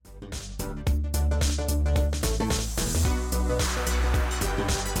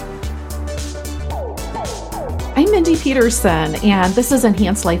I'm Mindy Peterson, and this is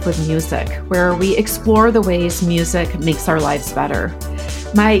Enhance Life with Music, where we explore the ways music makes our lives better.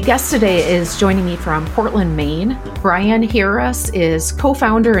 My guest today is joining me from Portland, Maine. Brian Harris is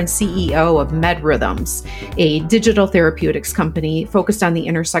co-founder and CEO of MedRhythms, a digital therapeutics company focused on the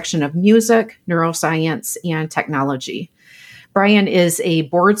intersection of music, neuroscience, and technology. Brian is a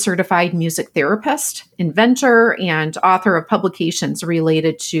board-certified music therapist, inventor, and author of publications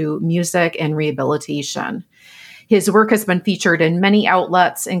related to music and rehabilitation. His work has been featured in many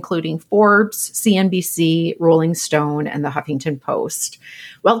outlets, including Forbes, CNBC, Rolling Stone, and the Huffington Post.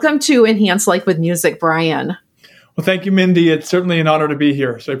 Welcome to Enhance Life with Music, Brian. Well, thank you, Mindy. It's certainly an honor to be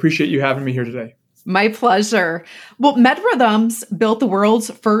here. So I appreciate you having me here today. My pleasure. Well, MedRhythms built the world's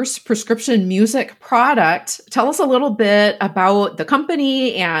first prescription music product. Tell us a little bit about the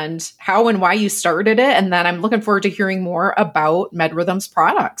company and how and why you started it. And then I'm looking forward to hearing more about MedRhythms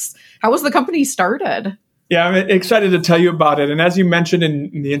products. How was the company started? Yeah, I'm excited to tell you about it. And as you mentioned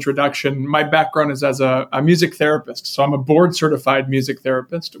in the introduction, my background is as a music therapist. So I'm a board-certified music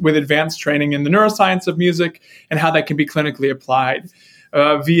therapist with advanced training in the neuroscience of music and how that can be clinically applied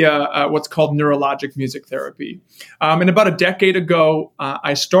via what's called neurologic music therapy. And about a decade ago,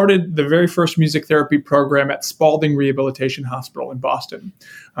 I started the very first music therapy program at Spaulding Rehabilitation Hospital in Boston,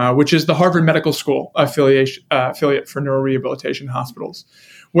 which is the Harvard Medical School affiliate for neurorehabilitation hospitals,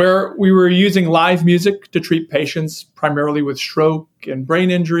 where we were using live music to treat patients primarily with stroke and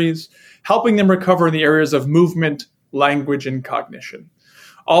brain injuries, helping them recover in the areas of movement, language, and cognition,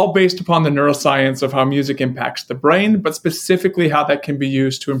 all based upon the neuroscience of how music impacts the brain, but specifically how that can be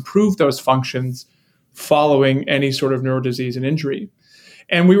used to improve those functions following any sort of neurodisease and injury.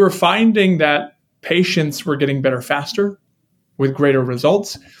 And we were finding that patients were getting better faster with greater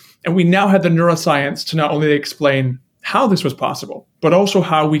results. And we now had the neuroscience to not only explain how this was possible, but also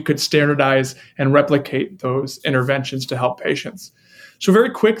how we could standardize and replicate those interventions to help patients. So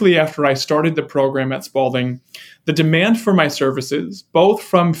very quickly after I started the program at Spaulding, the demand for my services, both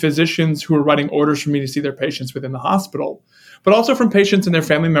from physicians who were writing orders for me to see their patients within the hospital, but also from patients and their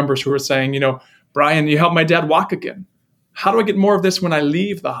family members who were saying, Brian, you helped my dad walk again. How do I get more of this when I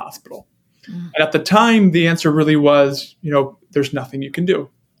leave the hospital? And at the time, the answer really was, there's nothing you can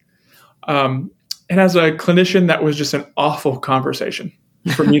do. And as a clinician, that was just an awful conversation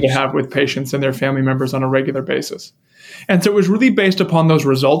for me to have with patients and their family members on a regular basis. And so it was really based upon those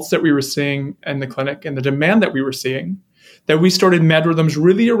results that we were seeing in the clinic and the demand that we were seeing that we started MedRhythms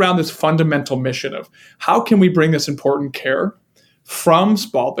really around this fundamental mission of how can we bring this important care from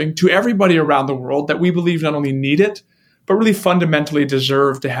Spaulding to everybody around the world that we believe not only need it, but really fundamentally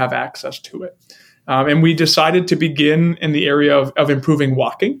deserve to have access to it. And we decided to begin in the area of improving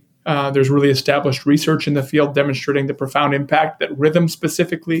walking. There's really established research in the field demonstrating the profound impact that rhythm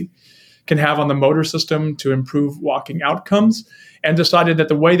specifically can have on the motor system to improve walking outcomes, and decided that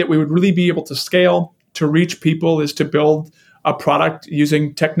the way that we would really be able to scale to reach people is to build a product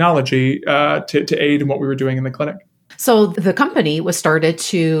using technology to aid in what we were doing in the clinic. So the company was started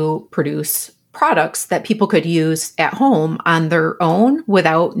to produce products that people could use at home on their own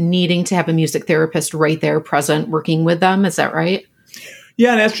without needing to have a music therapist right there present working with them. Is that right?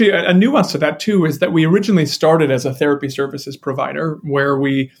 Yeah, and actually a nuance to that too is that we originally started as a therapy services provider where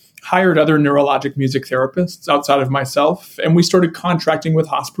we hired other neurologic music therapists outside of myself, and we started contracting with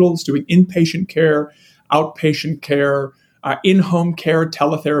hospitals, doing inpatient care, outpatient care, in-home care,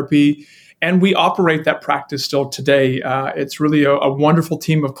 teletherapy, and we operate that practice still today. It's really a wonderful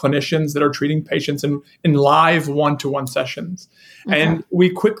team of clinicians that are treating patients in live one-to-one sessions. Okay. And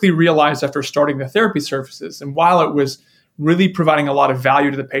we quickly realized after starting the therapy services, and while it was really providing a lot of value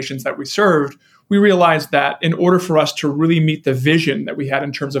to the patients that we served, we realized that in order for us to really meet the vision that we had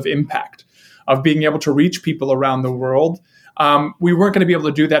in terms of impact, of being able to reach people around the world, we weren't going to be able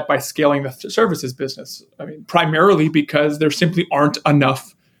to do that by scaling the services business. Primarily because there simply aren't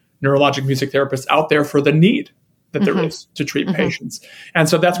enough neurologic music therapists out there for the need that there is to treat patients. And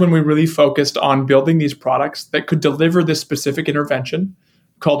so that's when we really focused on building these products that could deliver this specific intervention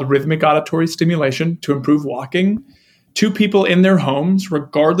called rhythmic auditory stimulation to improve walking to people in their homes,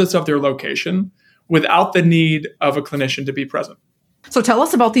 regardless of their location, without the need of a clinician to be present. So tell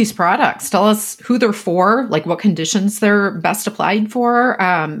us about these products. Tell us who they're for, like what conditions they're best applied for,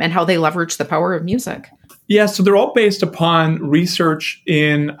 and how they leverage the power of music. Yeah, so they're all based upon research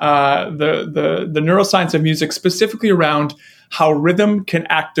in the neuroscience of music, specifically around how rhythm can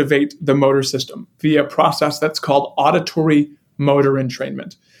activate the motor system via a process that's called auditory motor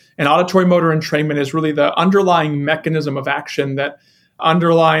entrainment. And auditory motor entrainment is really the underlying mechanism of action that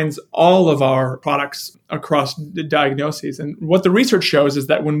underlines all of our products across the diagnoses. And what the research shows is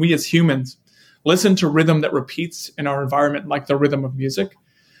that when we as humans listen to rhythm that repeats in our environment, like the rhythm of music,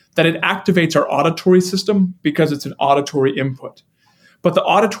 that it activates our auditory system because it's an auditory input. But the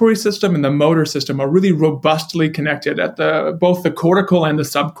auditory system and the motor system are really robustly connected at both the cortical and the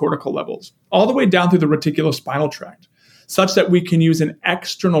subcortical levels, all the way down through the reticulospinal tract, such that we can use an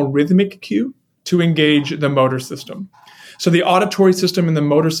external rhythmic cue to engage the motor system. So the auditory system and the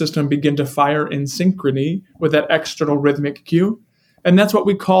motor system begin to fire in synchrony with that external rhythmic cue. And that's what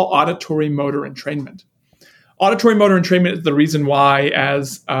we call auditory motor entrainment. Auditory motor entrainment is the reason why,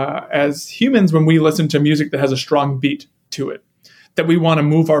 as humans, when we listen to music that has a strong beat to it, that we want to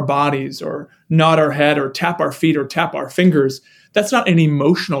move our bodies or nod our head or tap our feet or tap our fingers, that's not an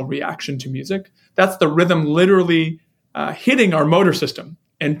emotional reaction to music. That's the rhythm literally hitting our motor system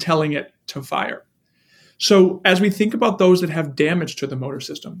and telling it to fire. So as we think about those that have damage to the motor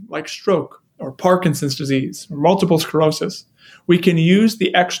system, like stroke or Parkinson's disease or multiple sclerosis, we can use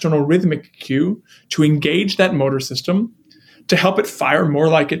the external rhythmic cue to engage that motor system to help it fire more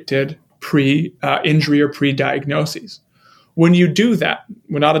like it did pre-injury or pre-diagnoses. When you do that,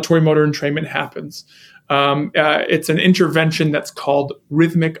 when auditory motor entrainment happens, it's an intervention that's called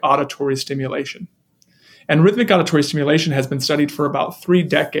rhythmic auditory stimulation. And rhythmic auditory stimulation has been studied for about 3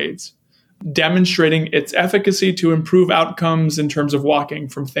 decades, demonstrating its efficacy to improve outcomes in terms of walking,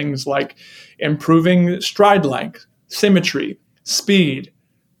 from things like improving stride length, symmetry, speed,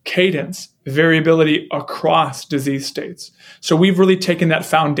 cadence, variability across disease states. So we've really taken that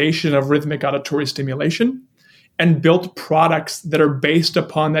foundation of rhythmic auditory stimulation and built products that are based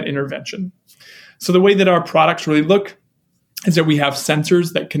upon that intervention. So the way that our products really look is that we have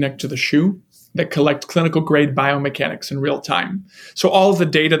sensors that connect to the shoe that collect clinical grade biomechanics in real time. So all of the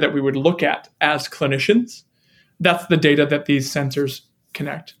data that we would look at as clinicians, that's the data that these sensors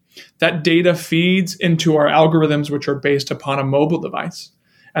connect. That data feeds into our algorithms, which are based upon a mobile device.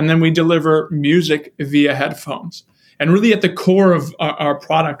 And then we deliver music via headphones. And really at the core of our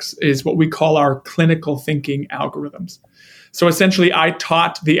products is what we call our clinical thinking algorithms. So essentially, I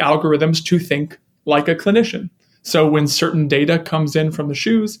taught the algorithms to think like a clinician. So when certain data comes in from the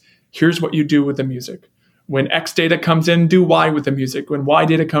shoes, here's what you do with the music. When X data comes in, do Y with the music. When Y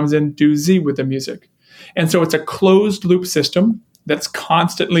data comes in, do Z with the music. And so it's a closed loop system that's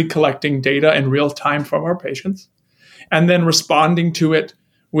constantly collecting data in real time from our patients and then responding to it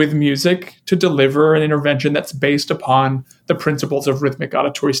with music to deliver an intervention that's based upon the principles of rhythmic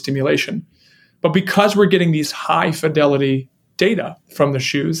auditory stimulation. But because we're getting these high fidelity data from the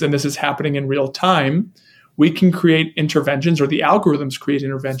shoes, and this is happening in real time, we can create interventions, or the algorithms create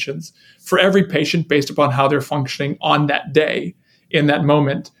interventions for every patient based upon how they're functioning on that day, in that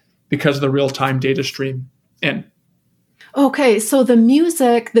moment, because of the real-time data stream in. Okay, so the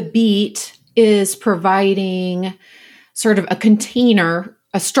music, the beat, is providing sort of a container,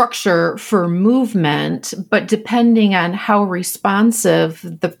 a structure for movement, but depending on how responsive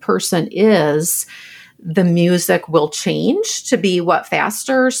the person is, the music will change to be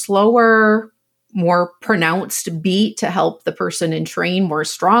faster, slower, more pronounced beat to help the person entrain more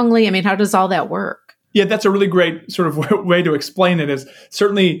strongly. I mean, how does all that work? Yeah, that's a really great sort of way to explain it. Is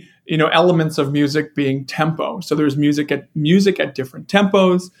certainly, elements of music being tempo. So there's music at different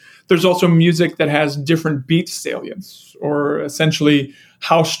tempos. There's also music that has different beat salience, or essentially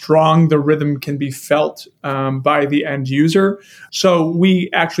how strong the rhythm can be felt by the end user. So we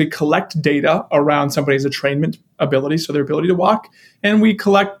actually collect data around somebody's entrainment ability, so their ability to walk, and we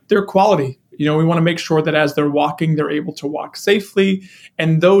collect their quality. We want to make sure that as they're walking, they're able to walk safely.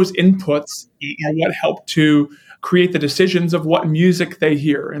 And those inputs are what help to create the decisions of what music they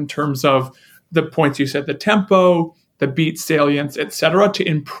hear in terms of the points you said, the tempo, the beat salience, et cetera, to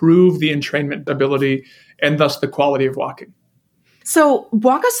improve the entrainment ability and thus the quality of walking. So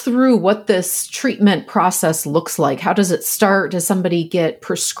walk us through what this treatment process looks like. How does it start? Does somebody get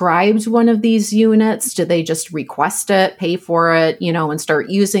prescribed one of these units? Do they just request it, pay for it, and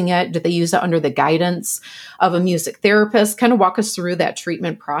start using it? Do they use it under the guidance of a music therapist? Kind of walk us through that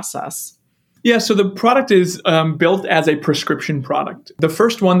treatment process. Yeah, so the product is built as a prescription product. The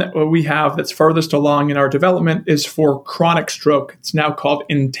first one that we have that's furthest along in our development is for chronic stroke. It's now called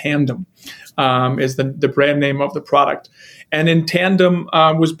In Tandem, is the brand name of the product. And In Tandem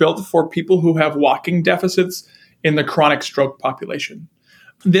was built for people who have walking deficits in the chronic stroke population.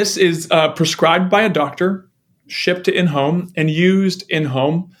 This is prescribed by a doctor, shipped to in-home, and used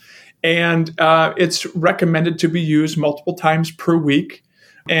in-home. And it's recommended to be used multiple times per week.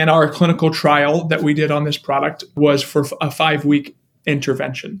 And our clinical trial that we did on this product was for a 5-week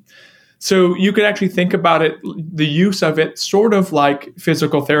intervention. So you could actually think about it, the use of it, sort of like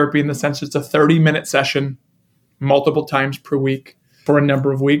physical therapy, in the sense it's a 30-minute session multiple times per week for a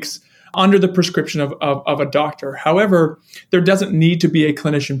number of weeks. under the prescription of a doctor. However, there doesn't need to be a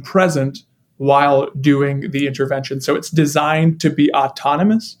clinician present while doing the intervention. So it's designed to be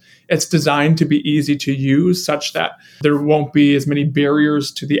autonomous. It's designed to be easy to use such that there won't be as many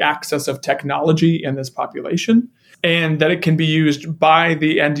barriers to the access of technology in this population, and that it can be used by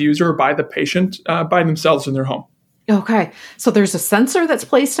the end user or by the patient by themselves in their home. Okay. So there's a sensor that's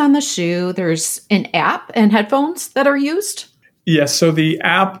placed on the shoe. There's an app and headphones that are used? Yes. So the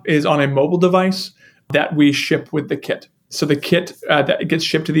app is on a mobile device that we ship with the kit. So the kit that gets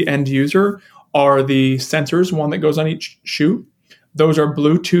shipped to the end user are the sensors, one that goes on each shoe. Those are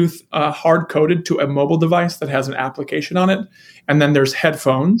Bluetooth hard-coded to a mobile device that has an application on it. And then there's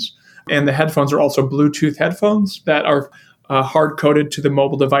headphones. And the headphones are also Bluetooth headphones that are hard-coded to the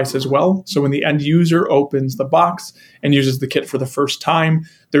mobile device as well. So when the end user opens the box and uses the kit for the first time,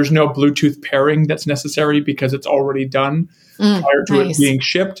 there's no Bluetooth pairing that's necessary because it's already done prior to it being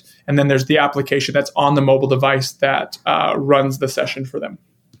shipped. And then there's the application that's on the mobile device that runs the session for them.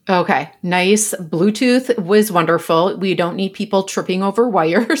 Okay, nice. Bluetooth was wonderful. We don't need people tripping over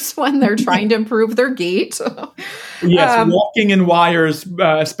wires when they're trying to improve their gait. Yes, walking in wires,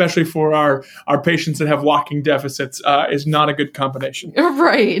 especially for our patients that have walking deficits, is not a good combination.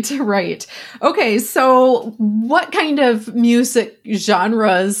 Right. Okay, so what kind of music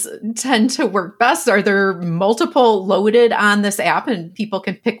genres tend to work best? Are there multiple loaded on this app and people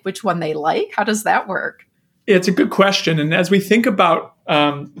can pick which one they like? How does that work? It's a good question. And as we think about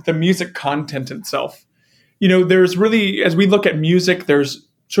the music content itself, there's really, as we look at music, there's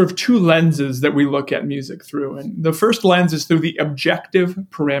sort of two lenses that we look at music through. And the first lens is through the objective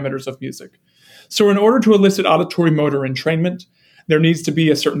parameters of music. So in order to elicit auditory motor entrainment, there needs to be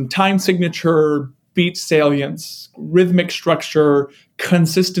a certain time signature, beat salience, rhythmic structure,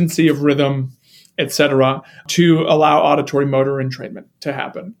 consistency of rhythm, etc., to allow auditory motor entrainment to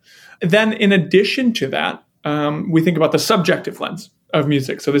happen. Then in addition to that, we think about the subjective lens of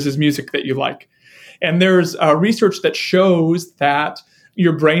music. So this is music that you like. And there's research that shows that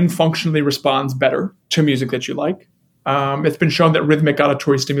your brain functionally responds better to music that you like. It's been shown that rhythmic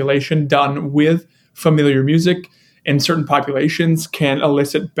auditory stimulation done with familiar music in certain populations can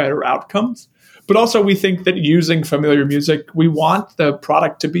elicit better outcomes. But also we think that using familiar music, we want the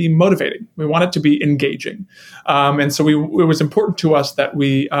product to be motivating. We want it to be engaging. And so it was important to us that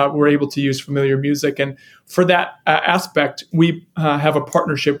we were able to use familiar music. And for that aspect, we have a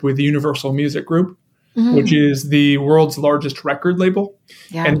partnership with the Universal Music Group, which is the world's largest record label.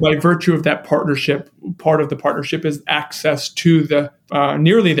 Yeah. And by virtue of that partnership, part of the partnership is access to the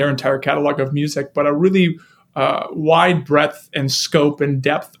nearly their entire catalog of music, but a really wide breadth and scope and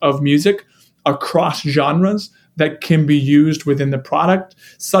depth of music across genres that can be used within the product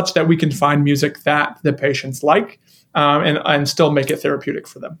such that we can find music that the patients like and still make it therapeutic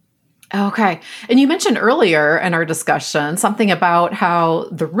for them. Okay. And you mentioned earlier in our discussion something about how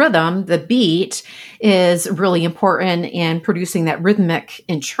the rhythm, the beat, is really important in producing that rhythmic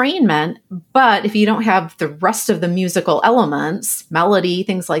entrainment. But if you don't have the rest of the musical elements, melody,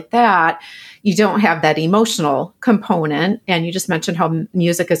 things like that, you don't have that emotional component. And you just mentioned how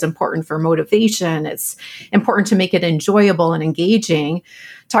music is important for motivation. It's important to make it enjoyable and engaging.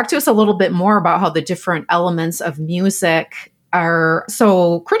 Talk to us a little bit more about how the different elements of music are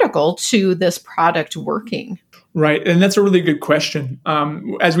so critical to this product working. Right. And that's a really good question.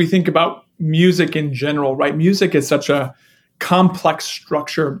 As we think about music in general, right? Music is such a complex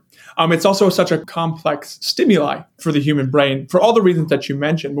structure. It's also such a complex stimuli for the human brain for all the reasons that you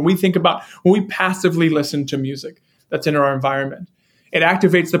mentioned. When we passively listen to music that's in our environment, it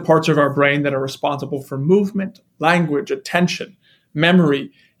activates the parts of our brain that are responsible for movement, language, attention,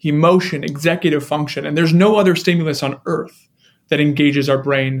 memory, emotion, executive function. And there's no other stimulus on earth that engages our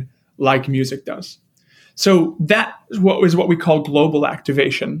brain like music does. So that is what we call global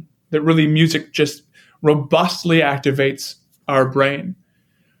activation, that really music just robustly activates our brain.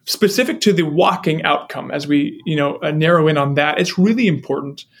 Specific to the walking outcome, as we narrow in on that, it's really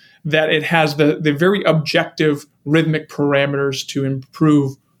important that it has the very objective rhythmic parameters to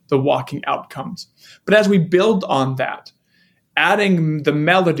improve the walking outcomes. But as we build on that, adding the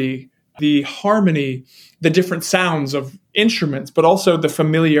melody, the harmony, the different sounds of instruments, but also the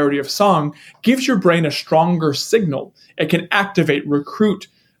familiarity of song gives your brain a stronger signal. It can activate, recruit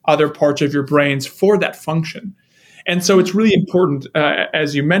other parts of your brains for that function. And so it's really important,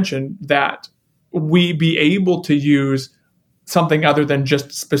 as you mentioned, that we be able to use something other than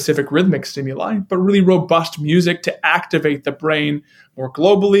just specific rhythmic stimuli, but really robust music to activate the brain more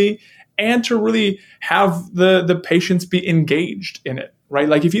globally and to really have the patients be engaged in it, right?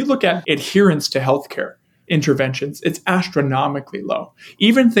 Like if you look at adherence to healthcare, interventions, it's astronomically low.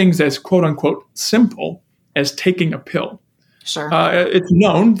 Even things as quote unquote simple as taking a pill. Sure. It's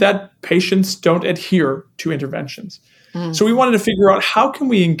known that patients don't adhere to interventions. So we wanted to figure out how can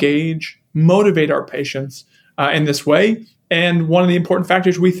we engage, motivate our patients in this way. And one of the important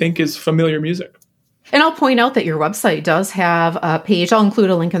factors we think is familiar music. And I'll point out that your website does have a page. I'll include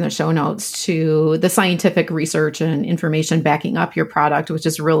a link in the show notes to the scientific research and information backing up your product, which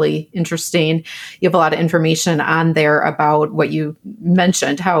is really interesting. You have a lot of information on there about what you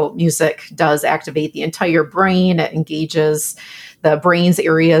mentioned, how music does activate the entire brain. It engages the brain's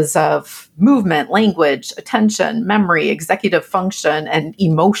areas of movement, language, attention, memory, executive function, and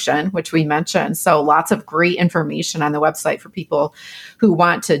emotion, which we mentioned. So lots of great information on the website for people who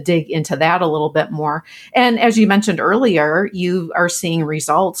want to dig into that a little bit more. And as you mentioned earlier, you are seeing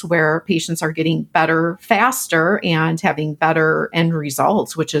results where patients are getting better faster and having better end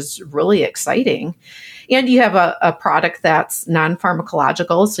results, which is really exciting. And you have a product that's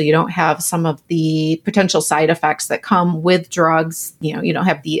non-pharmacological, so you don't have some of the potential side effects that come with drugs. You don't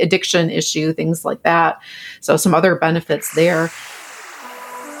have the addiction issue, things like that. So some other benefits there.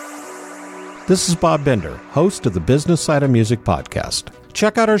 This is Bob Bender, host of the Business Side of Music podcast.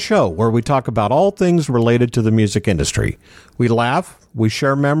 Check out our show where we talk about all things related to the music industry. We laugh, we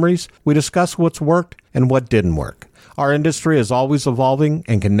share memories, we discuss what's worked and what didn't work. Our industry is always evolving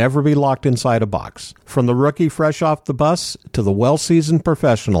and can never be locked inside a box. From the rookie fresh off the bus to the well-seasoned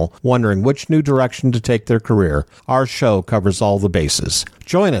professional wondering which new direction to take their career, our show covers all the bases.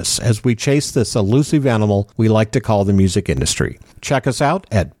 Join us as we chase this elusive animal we like to call the music industry. Check us out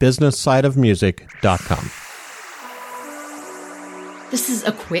at businesssideofmusic.com. This is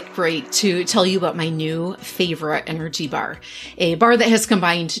a quick break to tell you about my new favorite energy bar, a bar that has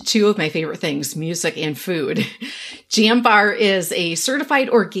combined two of my favorite things, music and food. Jam Bar is a certified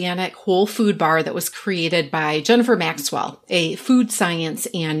organic whole food bar that was created by Jennifer Maxwell, a food science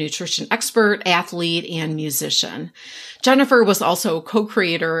and nutrition expert, athlete, and musician. Jennifer was also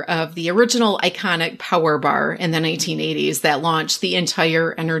co-creator of the original iconic Power Bar in the 1980s that launched the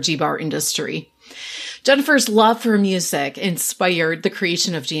entire energy bar industry. Jennifer's love for music inspired the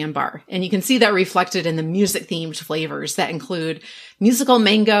creation of Jam Bar, and you can see that reflected in the music-themed flavors that include musical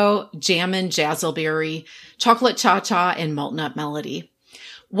mango, jammin' jazzleberry, chocolate cha-cha, and malt nut melody.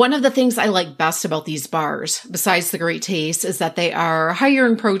 One of the things I like best about these bars, besides the great taste, is that they are higher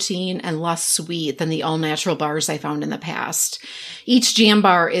in protein and less sweet than the all-natural bars I found in the past. Each Jam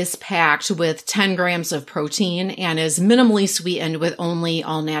Bar is packed with 10 grams of protein and is minimally sweetened with only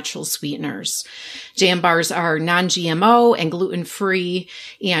all-natural sweeteners. Jam Bars are non-GMO and gluten-free,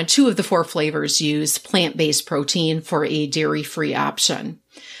 and 2 of the 4 flavors use plant-based protein for a dairy-free option.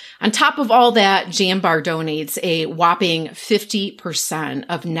 On top of all that, Jam Bar donates a whopping 50%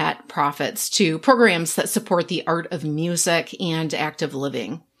 of net profits to programs that support the art of music and active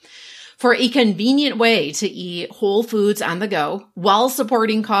living. For a convenient way to eat whole foods on the go while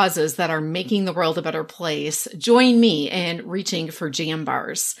supporting causes that are making the world a better place, join me in reaching for Jam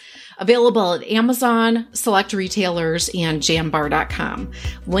Bars. Available at Amazon, select retailers, and jambar.com.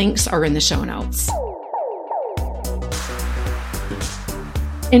 Links are in the show notes.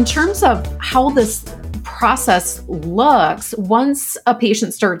 In terms of how this process looks, once a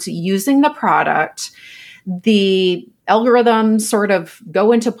patient starts using the product, the algorithms sort of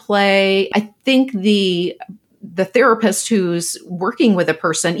go into play. I think the therapist who's working with a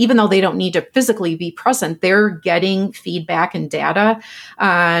person, even though they don't need to physically be present, they're getting feedback and data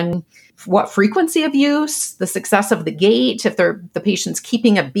on what frequency of use, the success of the gait, if the patient's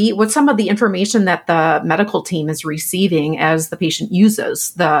keeping a beat, what's some of the information that the medical team is receiving as the patient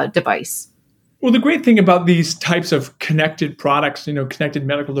uses the device. Well, the great thing about these types of connected products, connected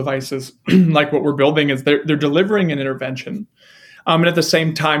medical devices, like what we're building, is they're delivering an intervention and at the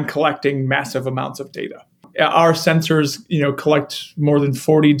same time collecting massive amounts of data. Our sensors, collect more than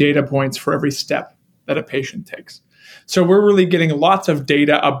 40 data points for every step that a patient takes. So we're really getting lots of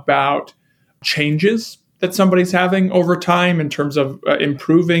data about changes that somebody's having over time in terms of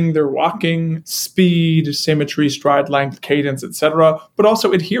improving their walking speed, symmetry, stride length, cadence, etc., but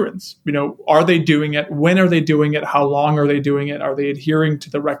also adherence. Are they doing it? When are they doing it? How long are they doing it? Are they adhering to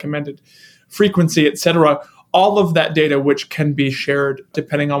the recommended frequency, etc.? All of that data, which can be shared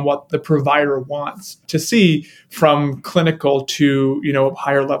depending on what the provider wants to see, from clinical to,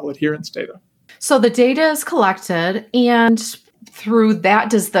 higher level adherence data. So the data is collected, and through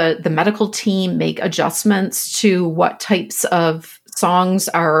that, does the medical team make adjustments to what types of songs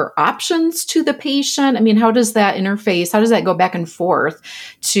are options to the patient? I mean, how does that interface? How does that go back and forth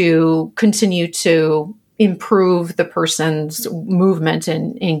to continue to improve the person's movement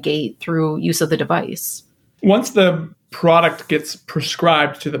and gait through use of the device? Once the product gets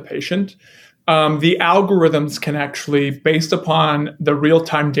prescribed to the patient, the algorithms can actually, based upon the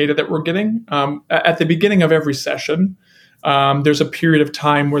real-time data that we're getting, at the beginning of every session, there's a period of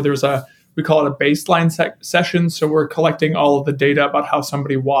time where we call it a baseline session. So we're collecting all of the data about how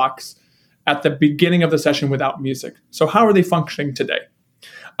somebody walks at the beginning of the session without music. So how are they functioning today?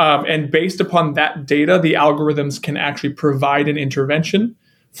 And based upon that data, the algorithms can actually provide an intervention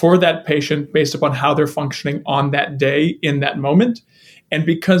for that patient based upon how they're functioning on that day in that moment. And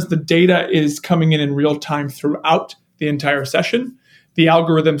because the data is coming in real time throughout the entire session, the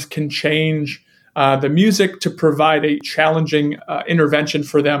algorithms can change the music to provide a challenging intervention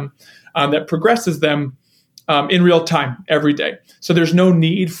for them that progresses them in real time every day. So there's no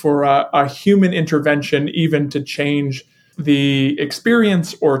need for a human intervention even to change the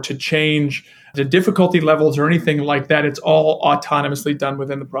experience or to change the difficulty levels or anything like that. It's all autonomously done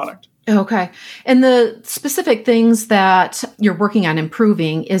within the product. Okay. And the specific things that you're working on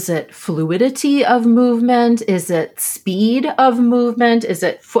improving, is it fluidity of movement? Is it speed of movement? Is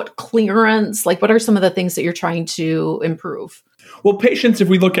it foot clearance? Like, what are some of the things that you're trying to improve? Well, patients, if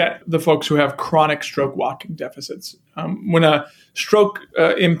we look at the folks who have chronic stroke walking deficits, when a stroke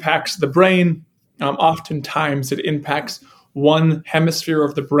impacts the brain, oftentimes it impacts one hemisphere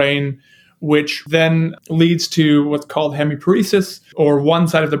of the brain, which then leads to what's called hemiparesis, or one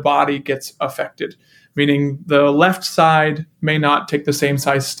side of the body gets affected, meaning the left side may not take the same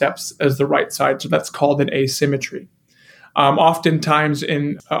size steps as the right side. So that's called an asymmetry. Oftentimes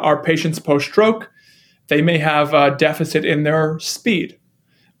in our patients post-stroke, they may have a deficit in their speed.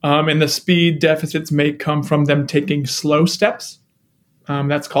 And the speed deficits may come from them taking slow steps.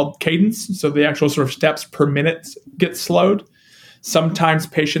 That's called cadence. So the actual sort of steps per minute get slowed. Sometimes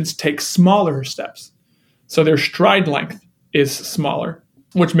patients take smaller steps. So their stride length is smaller,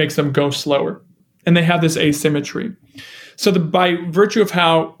 which makes them go slower. And they have this asymmetry. So by virtue of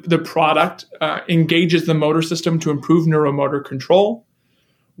how the product engages the motor system to improve neuromotor control,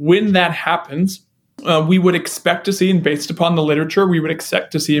 when that happens, we would expect to see, and based upon the literature, we would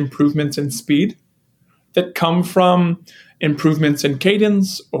expect to see improvements in speed that come from improvements in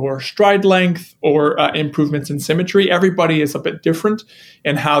cadence or stride length or improvements in symmetry. Everybody is a bit different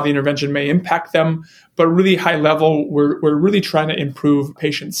in how the intervention may impact them, but really high level, we're really trying to improve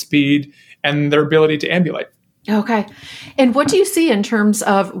patient speed and their ability to ambulate. Okay. And what do you see in terms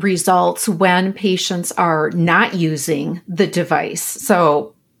of results when patients are not using the device?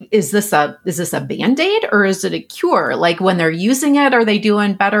 So is this a Band-Aid or is it a cure? Like when they're using it, are they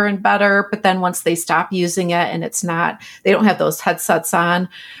doing better and better? But then once they stop using it and they don't have those headsets on,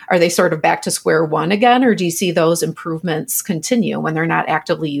 are they sort of back to square one again? Or do you see those improvements continue when they're not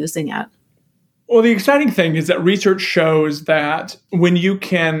actively using it? Well, the exciting thing is that research shows that when you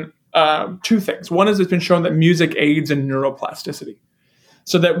can, two things. One is it's been shown that music aids in neuroplasticity.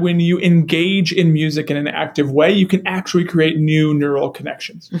 So that when you engage in music in an active way, you can actually create new neural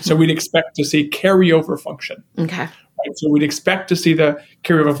connections. Mm-hmm. So we'd expect to see carryover function. Okay. Right? So we'd expect to see the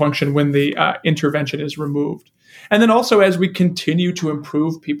carryover function when the intervention is removed. And then also as we continue to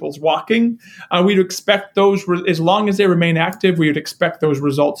improve people's walking, we'd expect those, as long as they remain active, we would expect those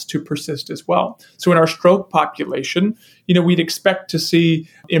results to persist as well. So in our stroke population, we'd expect to see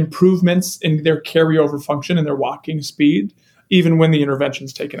improvements in their carryover function and their walking speed, even when the intervention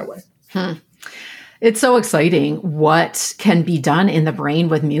is taken away. It's so exciting what can be done in the brain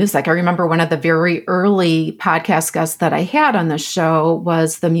with music. I remember one of the very early podcast guests that I had on the show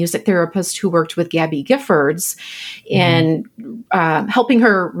was the music therapist who worked with Gabby Giffords in helping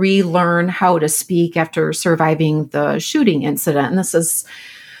her relearn how to speak after surviving the shooting incident. And this is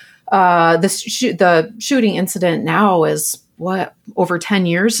the shooting incident now is over 10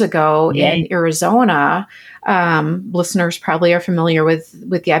 years ago in Arizona. Listeners probably are familiar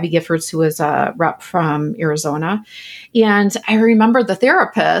with Gabby Giffords, who is a rep from Arizona. And I remember the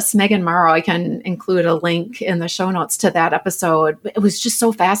therapist, Megan Morrow, I can include a link in the show notes to that episode. It was just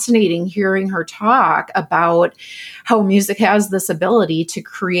so fascinating hearing her talk about how music has this ability to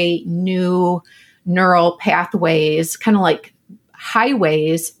create new neural pathways, kind of like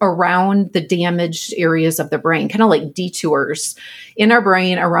highways around the damaged areas of the brain, kind of like detours in our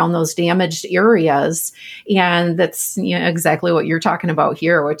brain around those damaged areas. And that's exactly what you're talking about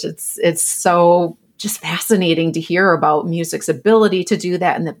here, which it's so just fascinating to hear about music's ability to do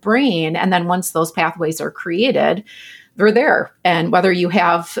that in the brain. And then once those pathways are created, they're there. And whether you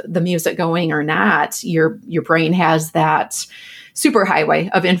have the music going or not, your brain has that superhighway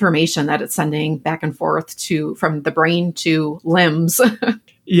of information that it's sending back and forth from the brain to limbs.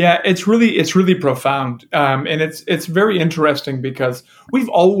 Yeah, it's really profound, and it's very interesting because we've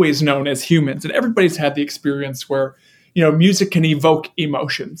always known as humans, and everybody's had the experience where music can evoke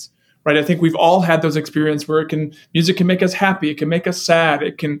emotions, right? I think we've all had those experiences where music can make us happy, it can make us sad,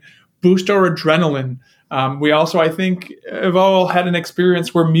 it can boost our adrenaline. We also, I think, have all had an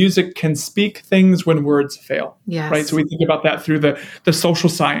experience where music can speak things when words fail, Yes. right? So we think about that through the social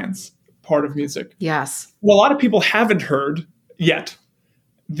science part of music. Yes. Well, a lot of people haven't heard yet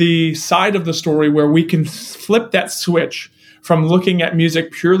the side of the story where we can flip that switch from looking at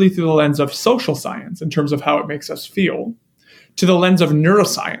music purely through the lens of social science in terms of how it makes us feel to the lens of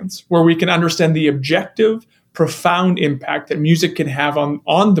neuroscience, where we can understand the objective, profound impact that music can have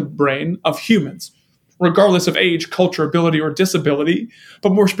on the brain of humans, regardless of age, culture, ability, or disability.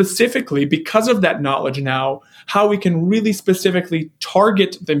 But more specifically, because of that knowledge now, how we can really specifically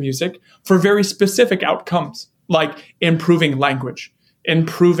target the music for very specific outcomes, like improving language,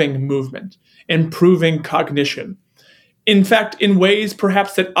 improving movement, improving cognition. In fact, in ways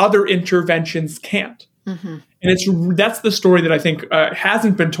perhaps that other interventions can't. Mm-hmm. And that's the story that I think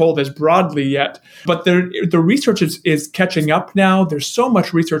hasn't been told as broadly yet. But the research is catching up now. There's so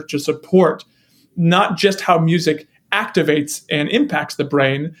much research to support not just how music activates and impacts the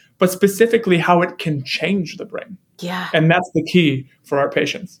brain, but specifically how it can change the brain. Yeah. And that's the key for our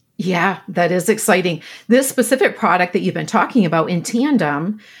patients. Yeah, that is exciting. This specific product that you've been talking about in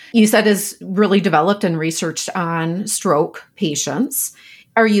Tandem, you said is really developed and researched on stroke patients.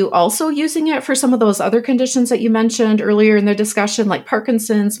 Are you also using it for some of those other conditions that you mentioned earlier in the discussion, like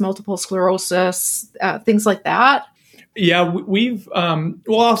Parkinson's, multiple sclerosis, things like that? Yeah, we'll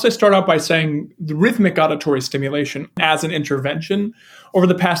also start out by saying the rhythmic auditory stimulation as an intervention over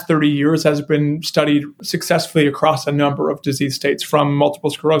the past 30 years has been studied successfully across a number of disease states, from multiple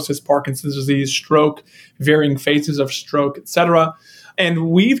sclerosis, Parkinson's disease, stroke, varying phases of stroke, et cetera. And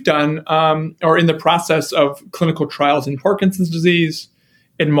we've done, or in the process of clinical trials in Parkinson's disease,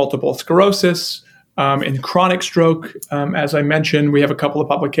 in multiple sclerosis, in chronic stroke. As I mentioned, we have a couple of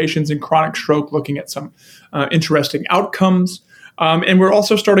publications in chronic stroke looking at some interesting outcomes. And we're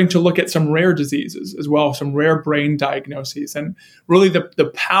also starting to look at some rare diseases as well, some rare brain diagnoses. And really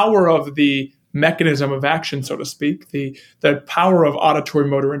the power of the mechanism of action, so to speak, the power of auditory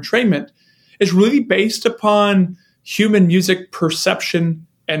motor entrainment is really based upon human music perception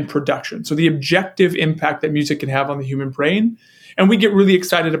and production. So the objective impact that music can have on the human brain. And we get really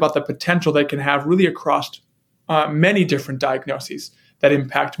excited about the potential that can have really across many different diagnoses that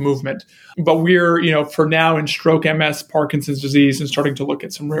impact movement. But we're, for now in stroke, MS, Parkinson's disease, and starting to look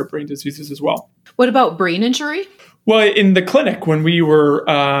at some rare brain diseases as well. What about brain injury? Well, in the clinic, when we were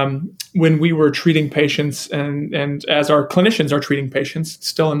treating patients, and as our clinicians are treating patients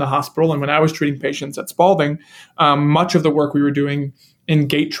still in the hospital, and when I was treating patients at Spalding, much of the work we were doing in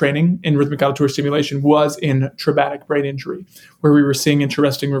gait training in rhythmic auditory stimulation was in traumatic brain injury, where we were seeing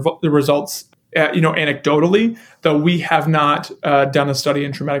interesting results. Anecdotally, though we have not done a study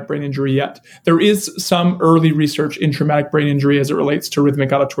in traumatic brain injury yet. There is some early research in traumatic brain injury as it relates to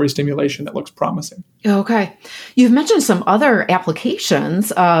rhythmic auditory stimulation that looks promising. Okay. You've mentioned some other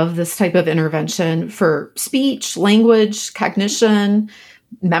applications of this type of intervention for speech, language, cognition,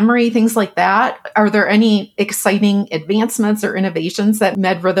 memory, things like that. Are there any exciting advancements or innovations that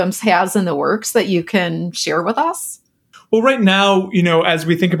MedRhythms has in the works that you can share with us? Well, right now, as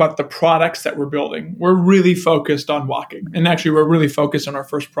we think about the products that we're building, we're really focused on walking. And actually, we're really focused on our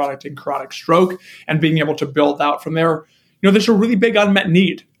first product in chronic stroke and being able to build out from there. There's a really big unmet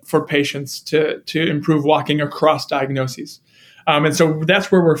need for patients to improve walking across diagnoses. And so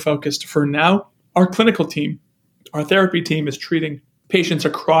that's where we're focused for now. Our clinical team, our therapy team is treating patients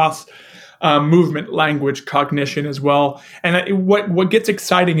across movement, language, cognition as well. And what gets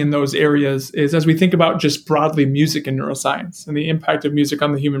exciting in those areas is as we think about just broadly music and neuroscience and the impact of music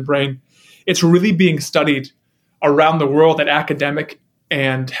on the human brain, it's really being studied around the world at academic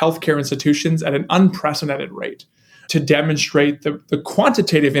and healthcare institutions at an unprecedented rate to demonstrate the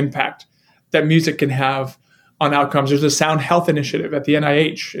quantitative impact that music can have on outcomes. There's a Sound Health Initiative at the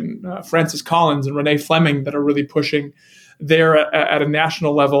NIH, and Francis Collins and Renee Fleming that are really pushing there at a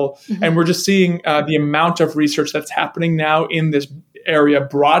national level. Mm-hmm. And we're just seeing the amount of research that's happening now in this area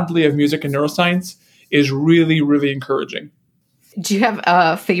broadly of music and neuroscience is really, really encouraging. Do you have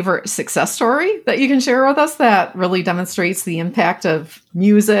a favorite success story that you can share with us that really demonstrates the impact of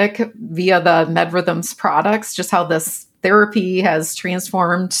music via the MedRhythms products, just how this therapy has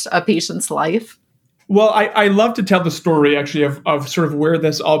transformed a patient's life? Well, I love to tell the story, actually, of sort of where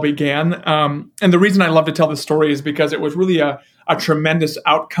this all began. And the reason I love to tell the story is because it was really a tremendous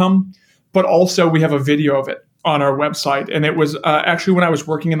outcome, but also we have a video of it. on our website. And it was actually when I was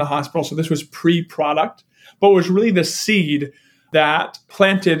working in the hospital. So this was pre-product, but it was really the seed that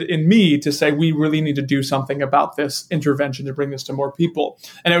planted in me to say, we really need to do something about this intervention to bring this to more people.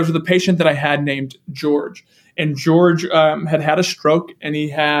 And it was with a patient that I had named George. And George had a stroke, and he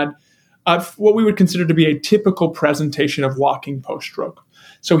had what we would consider to be a typical presentation of walking post-stroke.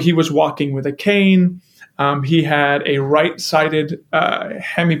 So he was walking with a cane. He had a right-sided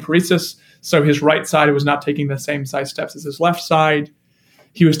hemiparesis. So his right side was not taking the same size steps as his left side.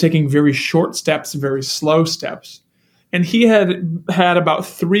 He was taking very short steps, very slow steps. And he had about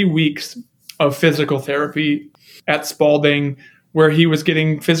 3 weeks of physical therapy at Spalding, where he was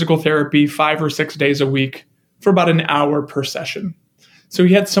getting physical therapy 5 or 6 days a week for about an hour per session. So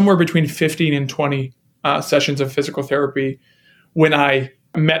he had somewhere between 15 and 20 sessions of physical therapy when I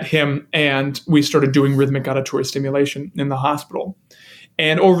met him and we started doing rhythmic auditory stimulation in the hospital.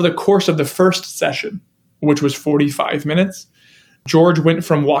 And over the course of the first session, which was 45 minutes, George went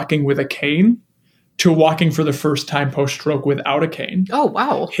from walking with a cane to walking for the first time post-stroke without a cane. Oh,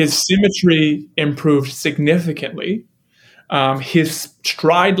 wow. His symmetry improved significantly. His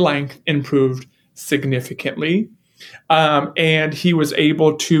stride length improved significantly. And he was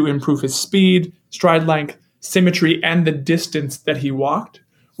able to improve his speed, stride length, symmetry, and the distance that he walked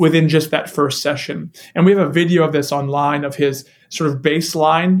within just that first session. And we have a video of this online of his sort of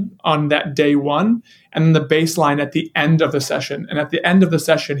baseline on that day one, and then the baseline at the end of the session. And at the end of the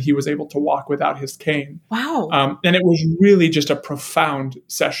session, he was able to walk without his cane. Wow. And it was really just a profound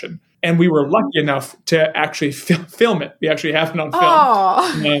session. And we were lucky enough to actually film it. We actually have it on film.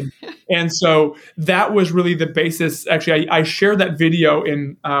 Oh. And so that was really the basis. Actually, I share that video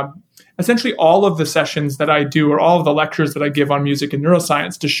in essentially all of the sessions that I do, or all of the lectures that I give on music and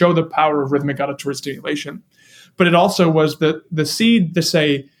neuroscience, to show the power of rhythmic auditory stimulation. But it also was the seed to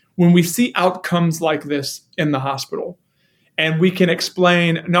say, when we see outcomes like this in the hospital, and we can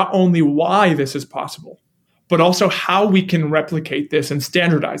explain not only why this is possible, but also how we can replicate this and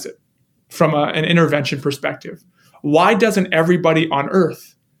standardize it from an intervention perspective. Why doesn't everybody on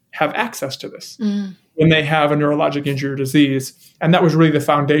Earth have access to this when they have a neurologic injury or disease? And that was really the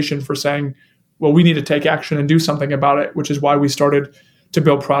foundation for saying, well, we need to take action and do something about it, which is why we started to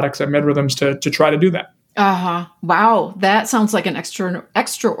build products at MedRhythms to try to do that. Uh-huh. Wow. That sounds like an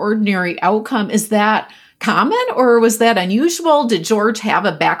extraordinary outcome. Is that common, or was that unusual? Did George have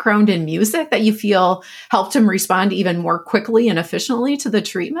a background in music that you feel helped him respond even more quickly and efficiently to the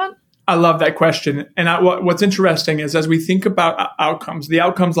treatment? I love that question. And what's interesting is, as we think about outcomes, the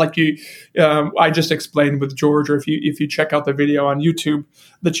outcomes like I just explained with George, or if you check out the video on YouTube,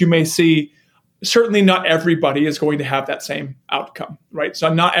 that you may see, certainly not everybody is going to have that same outcome, right?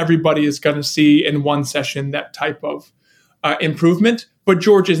 So not everybody is going to see in one session that type of improvement, but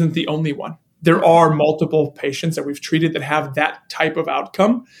George isn't the only one. There are multiple patients that we've treated that have that type of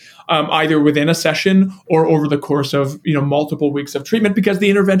outcome, either within a session or over the course of multiple weeks of treatment, because the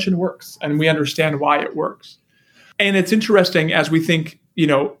intervention works and we understand why it works. And it's interesting as we think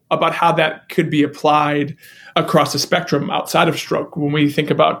about how that could be applied across the spectrum outside of stroke. When we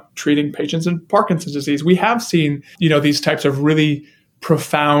think about treating patients in Parkinson's disease, we have seen these types of really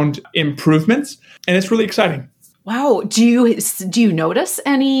profound improvements, and it's really exciting. Wow. Do you notice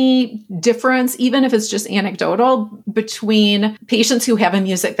any difference, even if it's just anecdotal, between patients who have a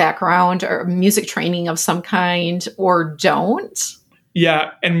music background or music training of some kind or don't?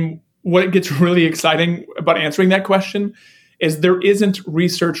 Yeah. And what gets really exciting about answering that question is there isn't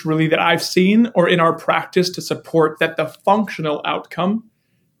research really that I've seen or in our practice to support that the functional outcome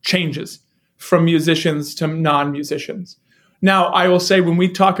changes from musicians to non-musicians. Now, I will say, when we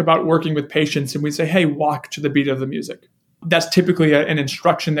talk about working with patients and we say, hey, walk to the beat of the music, that's typically an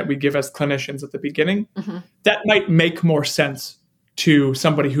instruction that we give as clinicians at the beginning. Mm-hmm. That might make more sense to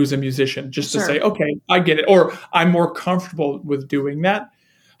somebody who's a musician, just to say, okay, I get it, or I'm more comfortable with doing that.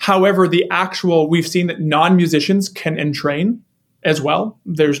 However, we've seen that non-musicians can entrain as well.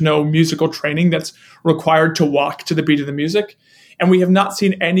 There's no musical training that's required to walk to the beat of the music. And we have not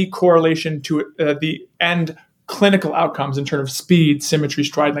seen any correlation to the end clinical outcomes in terms of speed, symmetry,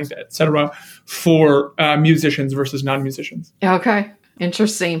 stride length, et cetera, for musicians versus non-musicians. Okay.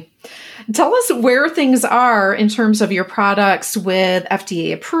 Interesting. Tell us where things are in terms of your products with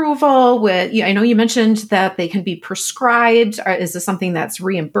FDA approval. I know you mentioned that they can be prescribed. Is this something that's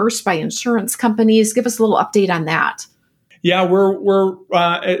reimbursed by insurance companies? Give us a little update on that. Yeah,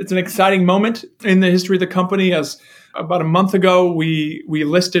 it's an exciting moment in the history of the company. As about a month ago, we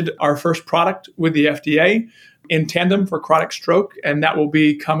listed our first product with the FDA in tandem for chronic stroke, and that will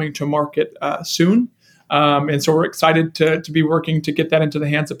be coming to market soon. And so we're excited to be working to get that into the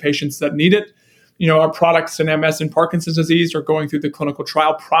hands of patients that need it. our products in MS and Parkinson's disease are going through the clinical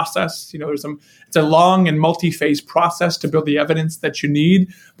trial process. It's a long and multi-phase process to build the evidence that you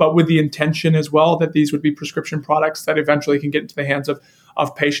need, but with the intention as well that these would be prescription products that eventually can get into the hands of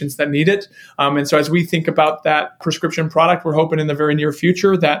patients that need it. And so as we think about that prescription product, we're hoping in the very near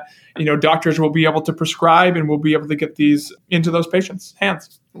future that, doctors will be able to prescribe and will be able to get these into those patients'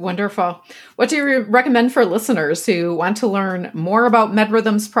 hands. Wonderful. What do you recommend for listeners who want to learn more about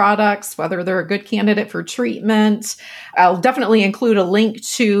MedRhythms products, whether they're a good candidate for treatment? I'll definitely include a link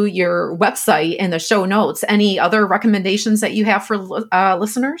to your website in the show notes. Any other recommendations that you have for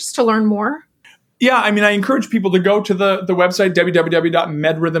listeners to learn more? Yeah, I encourage people to go to the website,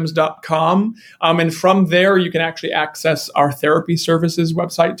 www.medrhythms.com. And from there, you can actually access our therapy services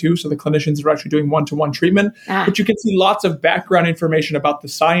website too. So the clinicians are actually doing one-to-one treatment. But you can see lots of background information about the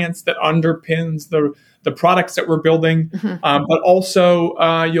science that underpins the products that we're building. But also,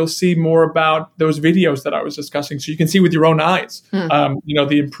 you'll see more about those videos that I was discussing. So you can see with your own eyes,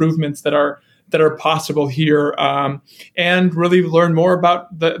 the improvements that are possible here, and really learn more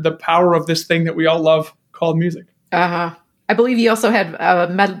about the power of this thing that we all love called music. I believe you also had a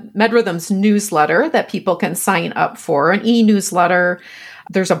MedRhythms newsletter that people can sign up for, an e-newsletter.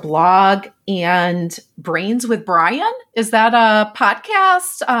 There's a blog and Brains with Brian. Is that a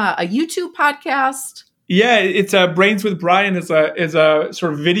podcast, a YouTube podcast? Yeah, it's Brains with Brian is a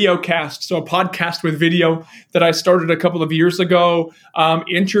sort of video cast, so a podcast with video that I started a couple of years ago,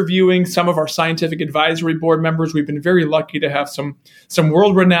 interviewing some of our scientific advisory board members. We've been very lucky to have some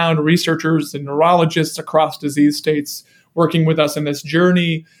world-renowned researchers and neurologists across disease states working with us in this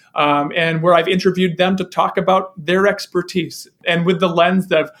journey, and where I've interviewed them to talk about their expertise and with the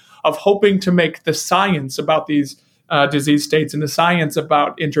lens of hoping to make the science about these disease states and the science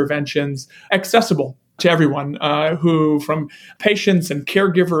about interventions accessible to everyone, who from patients and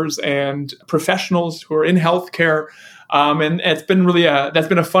caregivers and professionals who are in healthcare. And it's been really that's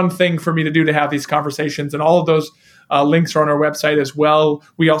been a fun thing for me to do, to have these conversations. And all of those links are on our website as well.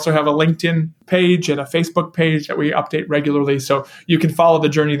 We also have a LinkedIn page and a Facebook page that we update regularly. So you can follow the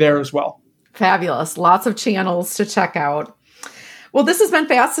journey there as well. Fabulous. Lots of channels to check out. Well, this has been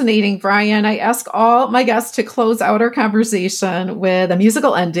fascinating, Brian. I ask all my guests to close out our conversation with a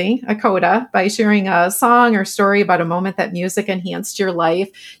musical ending, a coda, by sharing a song or story about a moment that music enhanced your life.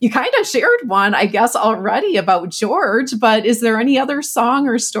 You kind of shared one, I guess, already about George, but is there any other song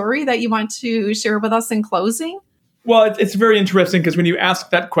or story that you want to share with us in closing? Well, it's very interesting because when you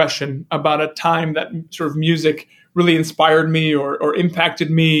ask that question about a time that sort of music really inspired me or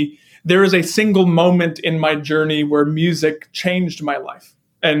impacted me, there is a single moment in my journey where music changed my life.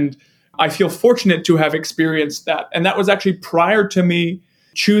 And I feel fortunate to have experienced that. And that was actually prior to me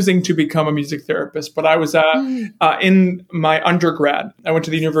choosing to become a music therapist. But I was in my undergrad. I went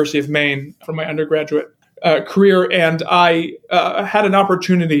to the University of Maine for my undergraduate career. And I had an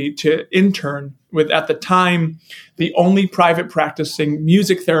opportunity to intern with, at the time, the only private practicing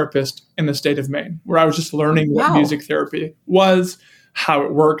music therapist in the state of Maine, where I was just learning what music therapy was, how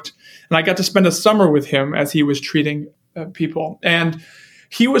it worked. And I got to spend a summer with him as he was treating people. And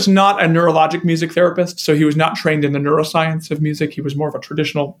he was not a neurologic music therapist, so he was not trained in the neuroscience of music. He was more of a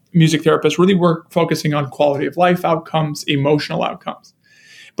traditional music therapist, really focusing on quality of life outcomes, emotional outcomes.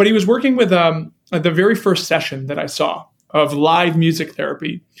 But he was working with the very first session that I saw of live music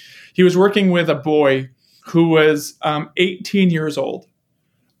therapy. He was working with a boy who was 18 years old,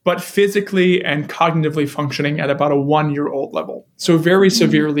 but physically and cognitively functioning at about a 1-year-old level. So very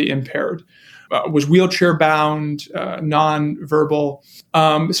severely impaired, was wheelchair bound, non-verbal,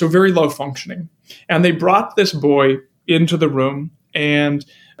 so very low functioning. And they brought this boy into the room, and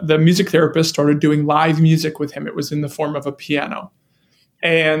the music therapist started doing live music with him. It was in the form of a piano.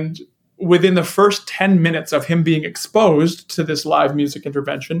 And within the first 10 minutes of him being exposed to this live music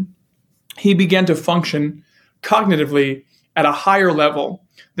intervention, he began to function cognitively at a higher level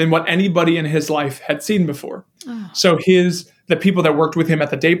than what anybody in his life had seen before. So the people that worked with him at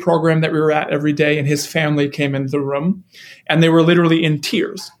the day program that we were at every day, and his family came into the room, and they were literally in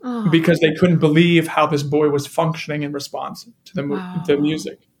tears because they couldn't believe how this boy was functioning in response to the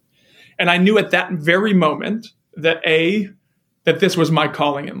music. And I knew at that very moment that this was my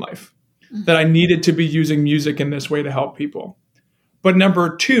calling in life, that I needed to be using music in this way to help people. But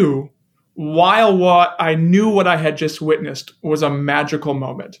number two, while what I had just witnessed was a magical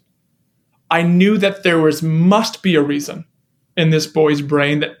moment, I knew that there must be a reason in this boy's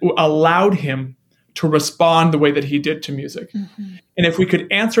brain that allowed him to respond the way that he did to music. Mm-hmm. And if we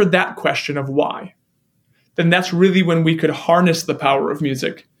could answer that question of why, then that's really when we could harness the power of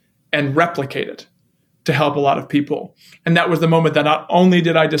music and replicate it to help a lot of people. And that was the moment that not only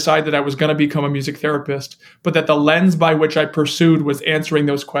did I decide that I was going to become a music therapist, but that the lens by which I pursued was answering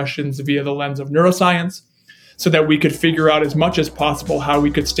those questions via the lens of neuroscience, so that we could figure out as much as possible how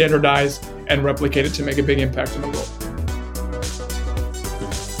we could standardize and replicate it to make a big impact in the world.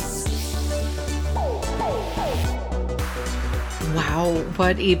 Wow,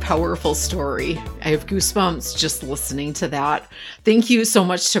 what a powerful story. I have goosebumps just listening to that. Thank you so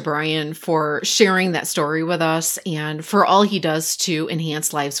much to Brian for sharing that story with us and for all he does to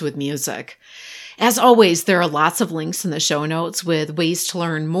enhance lives with music. As always, there are lots of links in the show notes with ways to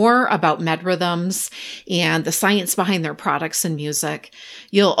learn more about MedRhythms and the science behind their products and music.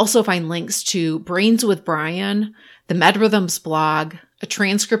 You'll also find links to Brains with Brian, the MedRhythms blog, a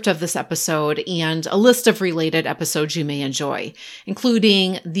transcript of this episode, and a list of related episodes you may enjoy,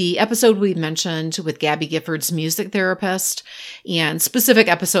 including the episode we mentioned with Gabby Gifford's music therapist and specific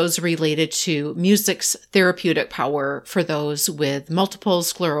episodes related to music's therapeutic power for those with multiple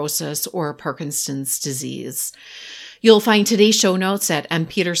sclerosis or Parkinson's disease. You'll find today's show notes at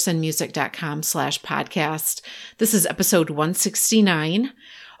mpetersonmusic.com/podcast. This is episode 169.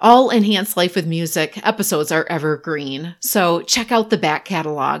 All Enhanced Life with Music episodes are evergreen, so check out the back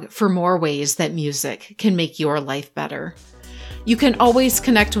catalog for more ways that music can make your life better. You can always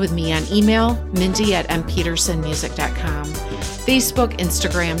connect with me on email, mindy@mpetersonmusic.com, Facebook,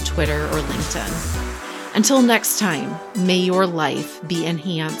 Instagram, Twitter, or LinkedIn. Until next time, may your life be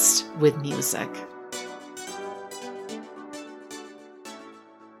enhanced with music.